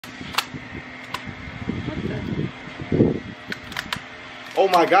Oh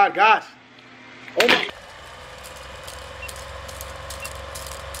my God, guys. Oh my.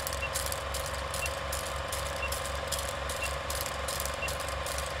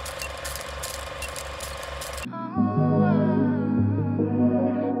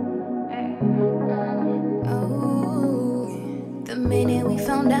 The minute we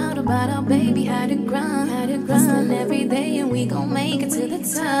found out about our baby, had to grind every day, and we gon' make it to the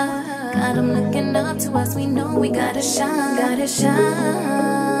top. Got 'em looking up to us, we know we gotta shine,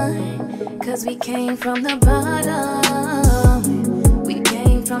 cause we came from the bottom, we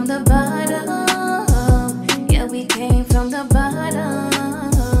came from the bottom, yeah, we came from the bottom,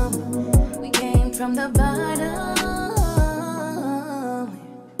 we came from the bottom.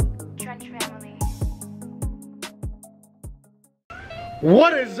 Trench family.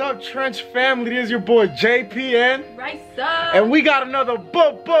 What is up, Trench family? This is your boy JPN. Right, up. And we got another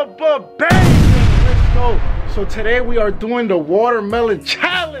bang! Let's go. So today we are doing the watermelon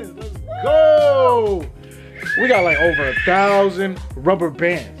challenge. Let's go. We got like over 1,000 rubber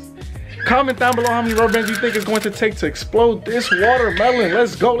bands. Comment down below how many rubber bands you think it's going to take to explode this watermelon.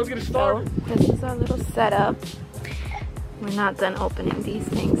 Let's go. Let's get it started. So this is our little setup. We're not done opening these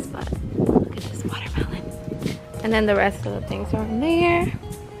things, but look at this watermelon. And then the rest of the things are in there.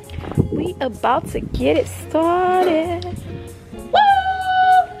 We about to get it started. Woo!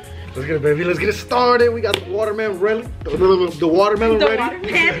 Let's get it, baby. Let's get it started. We got the watermelon ready. The watermelon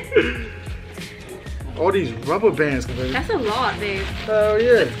ready. All these rubber bands, baby. That's a lot, babe. Hell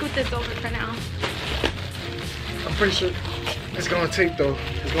yeah. Let's scoot this over for now. I'm pretty sure it's gonna take though.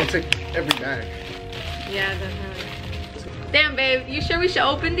 It's gonna take every bag. Yeah, definitely. Damn, babe. You sure we should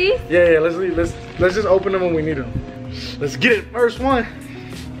open these? Yeah. Let's just open them when we need them. Let's get it. First one.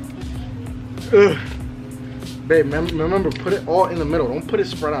 Ugh. Babe, remember, put it all in the middle. Don't put it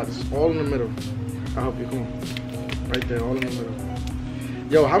spread out. It's all in the middle. I'll help you. Come on. Right there, all in the middle.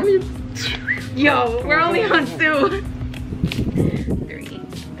 Yo, how many? Yo, we're only on 2. 3.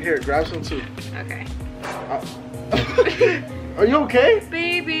 Here, grab some too. Okay. Are you okay?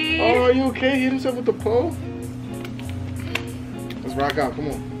 Baby. Oh, are you okay? Hit himself with the pole. Let's rock out. Come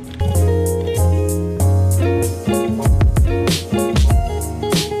on.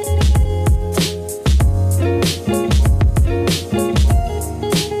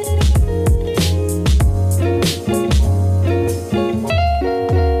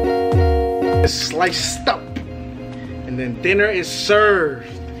 It's sliced up, and then dinner is served.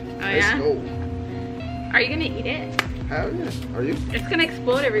 Oh, Let's yeah? go. Are you gonna eat it? Hell yeah. Are you? It's gonna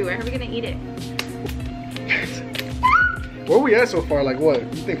explode everywhere. How are we gonna eat it? Where we at so far? Like what?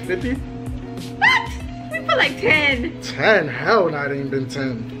 You think 50? What? We put like 10. 10? Hell no, it ain't been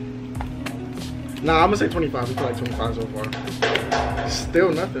 10. Nah, I'm gonna say 25. We put like 25 so far. Still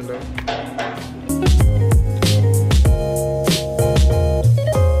nothing though.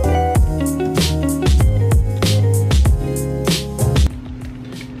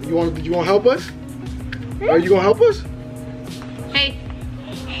 You want to help us? Are you gonna help us? Hey,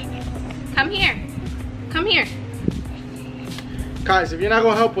 come here. Come here. Guys, if you're not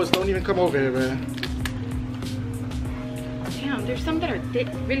gonna help us, don't even come over here, man. Damn, there's some that are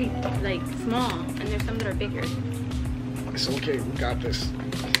really like small, and there's some that are bigger. It's okay, we got this.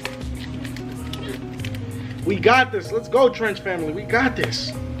 We got this. Let's go, Trench family. We got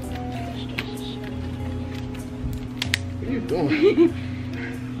this. What are you doing?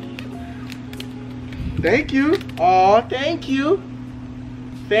 Thank you. Aw, thank you.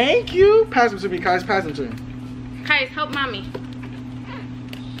 Thank you. Pass them to me, Kais. Pass them to me. Kais, help mommy.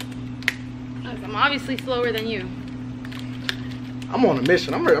 Look, I'm obviously slower than you. I'm on a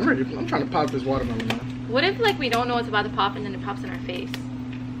mission. I'm ready. I'm trying to pop this watermelon, man. What if like we don't know what's about to pop and then it pops in our face?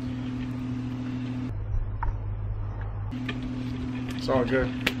 It's all good.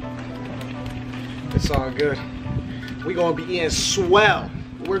 It's all good. We gonna be eating swell.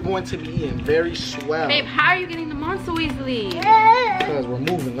 We're going to be eating very swell. Babe, how are you getting them on so easily? Because we're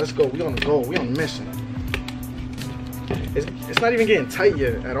moving. Let's go. We on the go. We on a mission. It's not even getting tight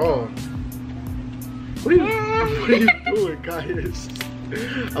yet at all. What are you doing, guys?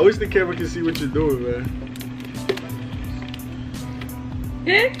 I wish the camera could see what you're doing, man.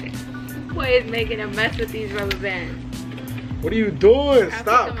 Boy is making a mess with these rubber bands. What are you doing? I'll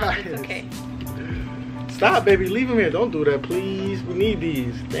Stop, pick them up. guys. It's okay. Stop, baby. Leave them here. Don't do that, please. We need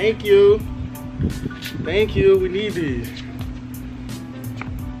these. Thank you. Thank you. We need these.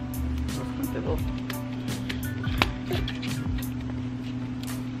 Comfortable.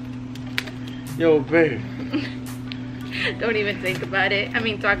 Yo, babe. Don't even think about it. I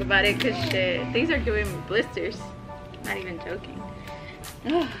mean, talk about it, because shit, these are giving me blisters. Not even joking.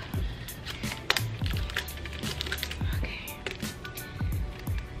 Ugh. Okay.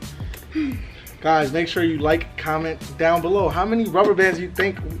 Guys, make sure you like, comment down below how many rubber bands you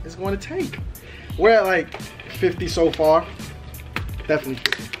think it's going to take. We're at like 50 so far. Definitely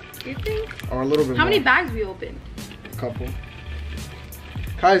 50. You think? Or a little bit How more. many bags we opened? A couple.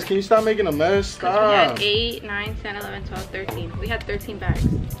 Guys, can you stop making a mess? Stop. We had 8, 9, 10, 11, 12, 13. We had 13 bags.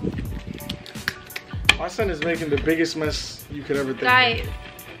 My son is making the biggest mess you could ever think. Guys,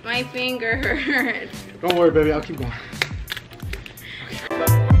 my finger hurts. Don't worry, baby. I'll keep going.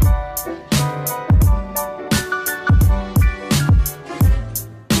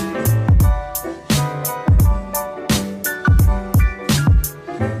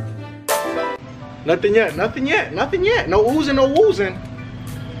 Nothing yet, nothing yet, nothing yet. No oozing, no woozing.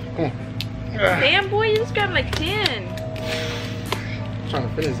 Come on. Damn, boy, you just grabbed like 10. I'm trying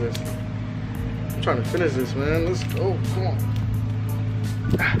to finish this. I'm trying to finish this, man. Let's go. Come on.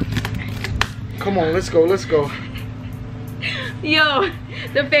 Come on, let's go, let's go. Yo,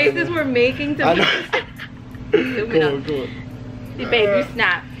 the faces we're making to I know. Zoom Come it on, up. come on. See, babe, you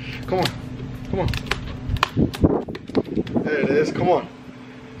snap. Come on. Come on. There it is. Come on.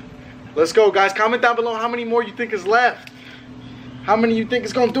 Let's go, guys. Comment down below how many more you think is left. How many you think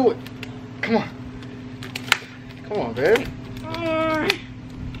is gonna do it? Come on. Come on, babe.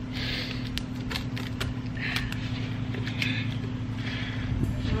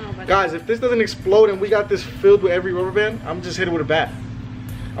 Guys, if this doesn't explode and we got this filled with every rubber band, I'm just hit it with a bat.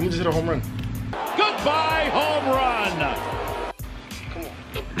 I'm gonna just hit a home run. Goodbye, home run. Come on.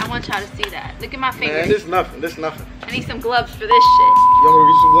 I want y'all to see that. Look at my fingers. Man, this nothing. This nothing. I need some gloves for this shit. You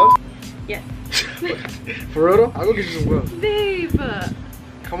want me to Yes. get you some gloves? For real though? I'll go get you some gloves. Babe.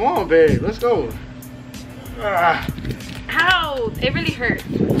 Come on, babe. Let's go. Ah. Ow. It really hurts.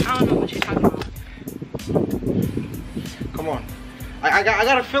 I don't know what you're talking about. Come on. I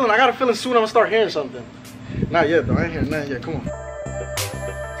got a feeling. I got a feeling soon I'm gonna start hearing something. Not yet though. I ain't hearing nothing yet. Come on.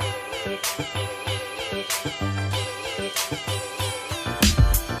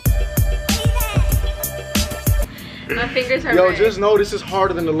 My fingers are Yo, red. just know this is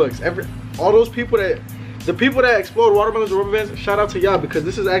harder than it looks. All those people the people that explode watermelons or rubber bands, shout out to y'all because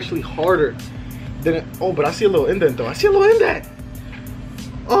this is actually harder than it. Oh, but I see a little indent though. I see a little indent.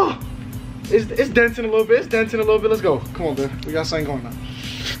 Oh, it's denting a little bit. It's denting a little bit. Let's go. Come on, babe. We got something going on.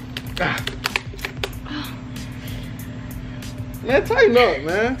 Ah. Man, tighten up,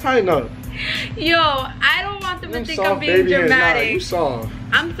 man. Tighten up. Yo, I don't want them to Them think soft I'm being baby hands. Nah, dramatic. you soft.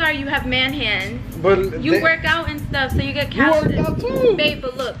 I'm sorry you have man hands. But You work out and stuff, so you get You work calluses. out too. Babe,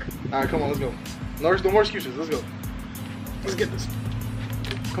 but look. All right, come on, let's go. No more excuses. Let's go. Let's get this.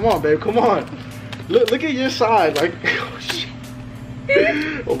 Come on, babe. Come on. Look at your side. Like, oh shit.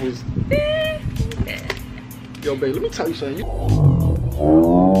 Almost. Yo, babe, let me tell you something.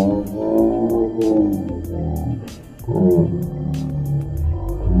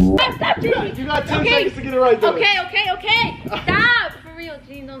 You got 10 seconds to get it right though. Okay. Stop. For real,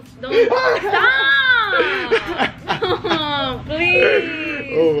 Gene, don't stop.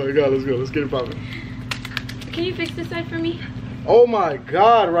 Please. Oh my god, let's go. Let's get it popping. Can you fix this side for me? Oh my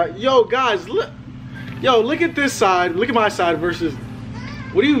god, right. Yo, guys, look. Yo, look at this side. Look at my side versus.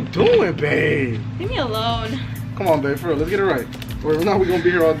 What are you doing, babe? Leave me alone. Come on, babe, for real. Let's get it right. Or if not, we're gonna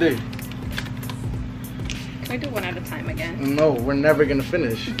be here all day. Can we do one at a time again? No, we're never gonna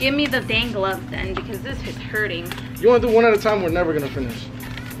finish. Give me the dang gloves then, because this is hurting. You wanna do one at a time? We're never gonna finish.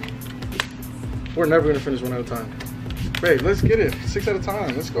 We're never gonna finish one at a time. Babe, let's get it. 6 at a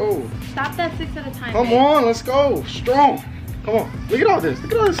time. Let's go. Stop that 6 at a time. Come babe. on, let's go. Strong. Come on. Look at all this.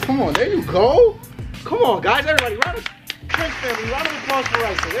 Look at all this. Come on. There you go. Come on, guys. Everybody, round of applause for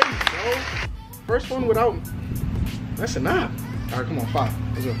Rice. There you go. First one without. That's enough. All right, come on. 5.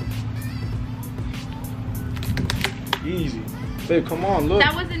 Let's go. Easy. Babe, come on. Look.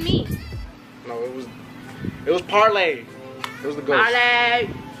 That wasn't me. No, it was Parlay. It was the ghost. Parlay.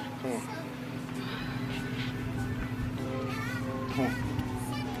 Come on. Come on.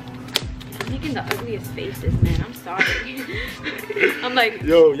 Making the ugliest faces, man. I'm sorry. I'm like,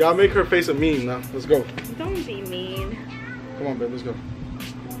 Yo, y'all make her face a meme now. Let's go. don't be mean. Come on, babe. Let's go.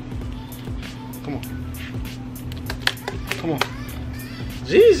 Come on. Come on.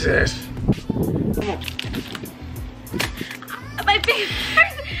 Jesus. Come on. My fingers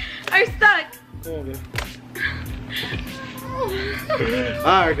are stuck. Come on, babe.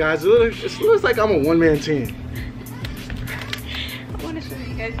 Alright, guys. It looks like I'm a one-man team. I want to show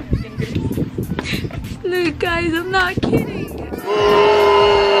you guys my fingers. Look, guys, I'm not kidding.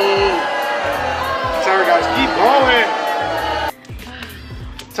 Tell her, guys, keep going.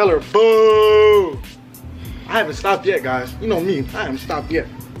 Tell her, boo. I haven't stopped yet, guys. You know me. I haven't stopped yet.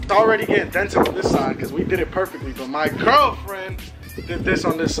 It's already getting dented on this side because we did it perfectly. But my girlfriend this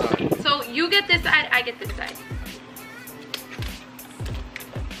on this side. So you get this side, I get this side.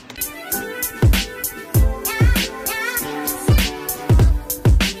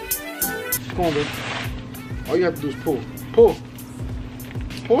 Come on, babe. All you have to do is pull. Pull.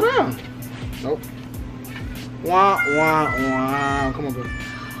 Pull down. Nope. Wah, wah, wah. Come on, babe.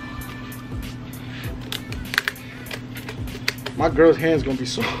 My girl's hand's gonna be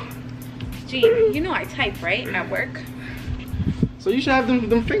sore. Gee, you know I type, right? At work. So you should have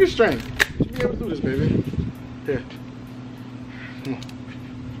them finger strength. You should be able to do this, baby. Here. Come on.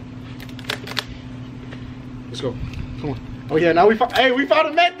 Let's go. Come on. Oh yeah, now we found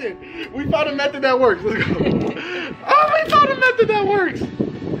a method. We found a method that works. Let's go. Oh, we found a method that works.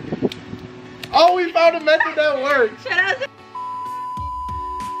 Oh, we found a method that works. Shut up.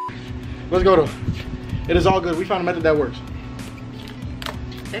 Let's go though. It is all good. We found a method that works.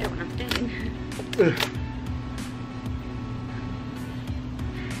 Better when I'm standing.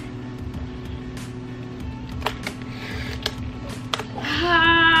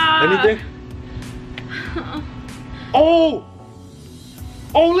 Anything? Oh!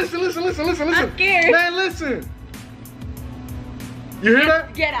 Oh, listen. I'm scared. Man, listen. You hear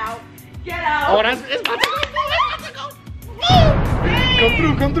that? Get out. Get out. Oh, it's about to go.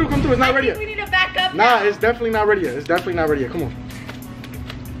 Hey. Come through. It's not ready yet. We need to back up Nah, now. it's definitely not ready yet. Come on.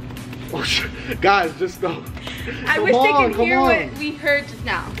 Oh, shit. Guys, just go. I wish they could hear what we heard just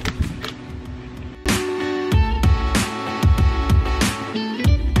now.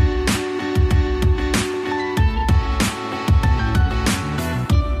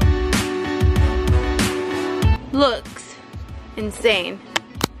 Looks insane.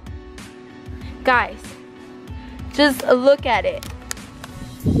 Guys, just look at it.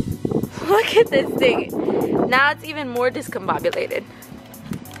 Look at this thing. Now it's even more discombobulated.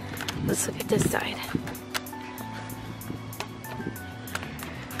 Let's look at this side.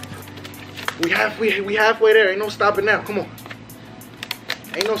 We halfway there. Ain't no stopping now. Come on.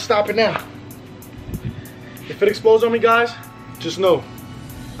 Ain't no stopping now. If it explodes on me, guys, just know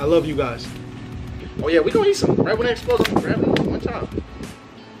I love you guys. Oh yeah, we gonna eat some. Right when it explodes, I'm gonna grab it one time.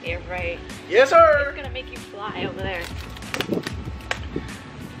 You're right. Yes, sir. We're gonna make you fly over there.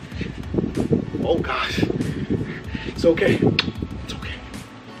 Oh gosh. It's okay. It's okay.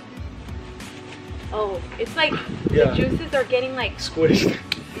 Oh, it's like Yeah. the juices are getting like Squished.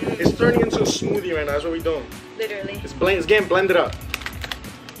 It's turning into a smoothie right now. That's what we're doing. literally. It's getting blended up.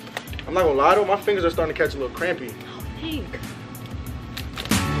 I'm not gonna lie though, my fingers are starting to catch a little crampy. Oh, thank.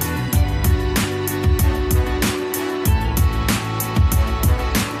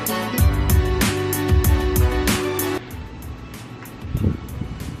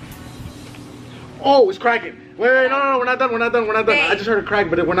 Oh, it's cracking. Wait, no, we're not done. Hey. I just heard a crack,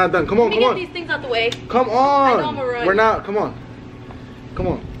 but we're not done. Come on, Let me get these things out the way. Come on. I know I'm a run. We're not. Come on.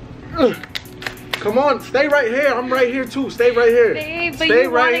 Ugh. Come on. Stay right here. I'm right here too. Stay right here. Babe, but Stay you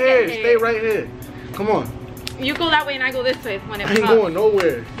right wanna here. get hit. Stay right here. Come on. You go that way and I go this way when it I ain't pops. going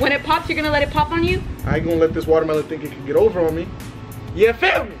nowhere. When it pops, you're gonna let it pop on you? I ain't gonna let this watermelon think it can get over on me. Yeah,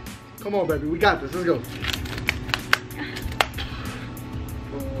 feel me. Come on, baby. We got this. Let's go.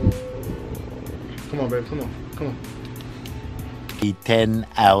 Come on, baby. Come on. 10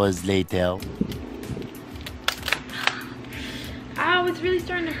 hours later. Ow, it's really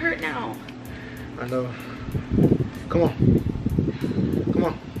starting to hurt now. I know. Come on.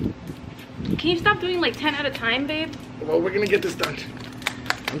 Can you stop doing like 10 at a time, babe? Well, we're gonna get this done.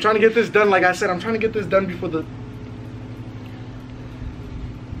 I'm trying to get this done. Like I said, I'm trying to get this done before the...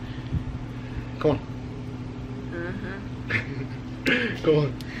 Come on. Come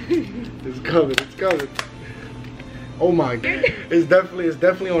on. It's coming. Oh my god. It's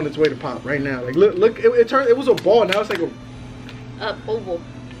definitely on its way to pop right now. Like look, it was a ball, now it's like a Oval.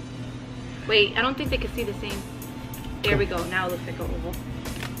 Wait, I don't think they can see the same. There we go, now it looks like an oval.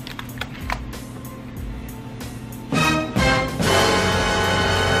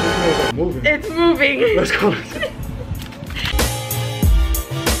 It's moving. It's moving. Let's go.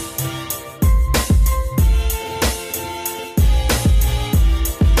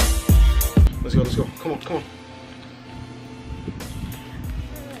 Let's go. Come on.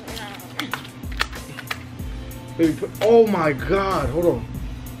 Baby, oh my god, hold on.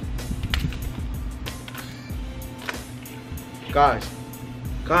 Guys,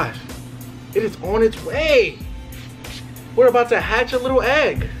 it is on its way. We're about to hatch a little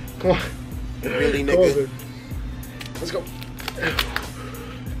egg. Come on. Really, Come on, nigga? baby. Let's go.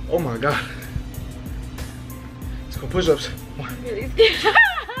 Oh my god. Let's go push-ups. 1, Really scared.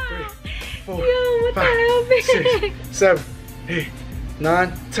 3, 4, Yo, what 5, the hell, babe? 6, 7, 8,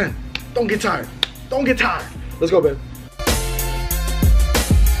 9, 10. Don't get tired. Let's go, babe.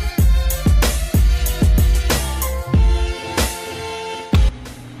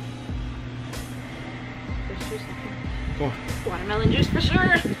 watermelon juice for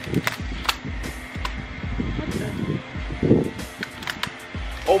sure.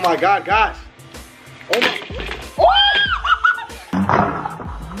 Oh my God, guys. Oh my.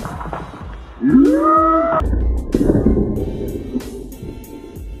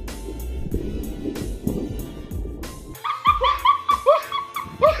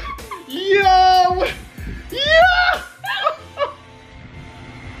 Yo! Yeah!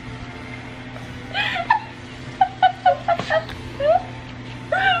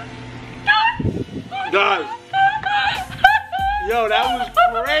 Guys. Yo, that was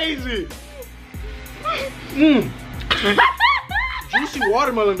crazy. Juicy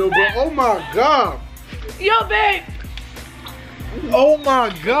watermelon though, bro. Oh my God. Yo, babe. Oh my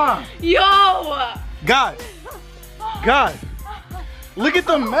God. Yo. Guys. Look at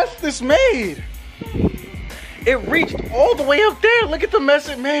the mess this made. It reached all the way up there. Look at the mess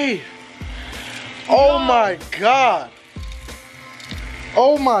it made. Oh my God.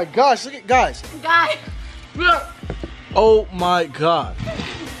 Oh my gosh. Look at guys. Guys. Look. Oh my God.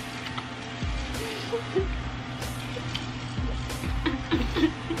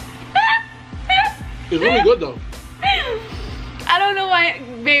 It's really good though. I don't know why,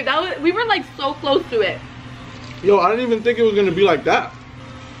 babe. We were like so close to it. Yo, I didn't even think it was gonna be like that.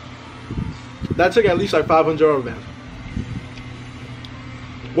 That took at least like 500 rubber bands.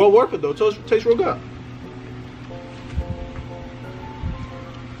 Well worth it though. It tastes real good.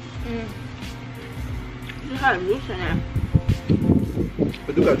 It had juice in it.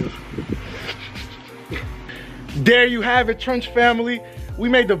 I do got juice. There you have it, Trench family. We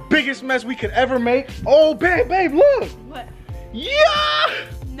made the biggest mess we could ever make. Oh, babe, look. What? Yeah!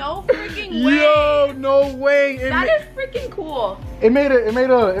 No freaking way. Yo, no way. That is freaking cool. It made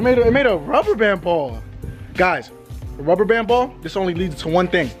a rubber band ball. Guys, a rubber band ball, this only leads to one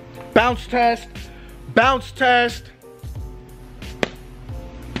thing. Bounce test. Bounce test.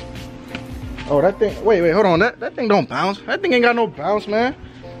 Oh, that thing, wait, hold on. That thing don't bounce. That thing ain't got no bounce, man.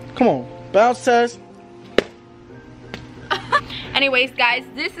 Come on, bounce test. Anyways, guys,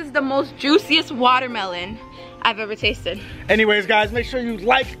 this is the most juiciest watermelon I've ever tasted. Anyways, guys, make sure you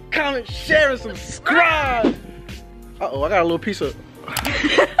like, comment, share, and subscribe. Uh-oh, I got a little piece of...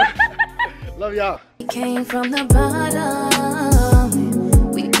 Love y'all. We came from the bottom.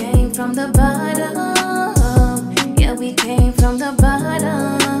 We came from the bottom. Yeah, we came from the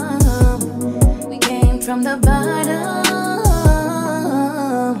bottom. We came from the bottom.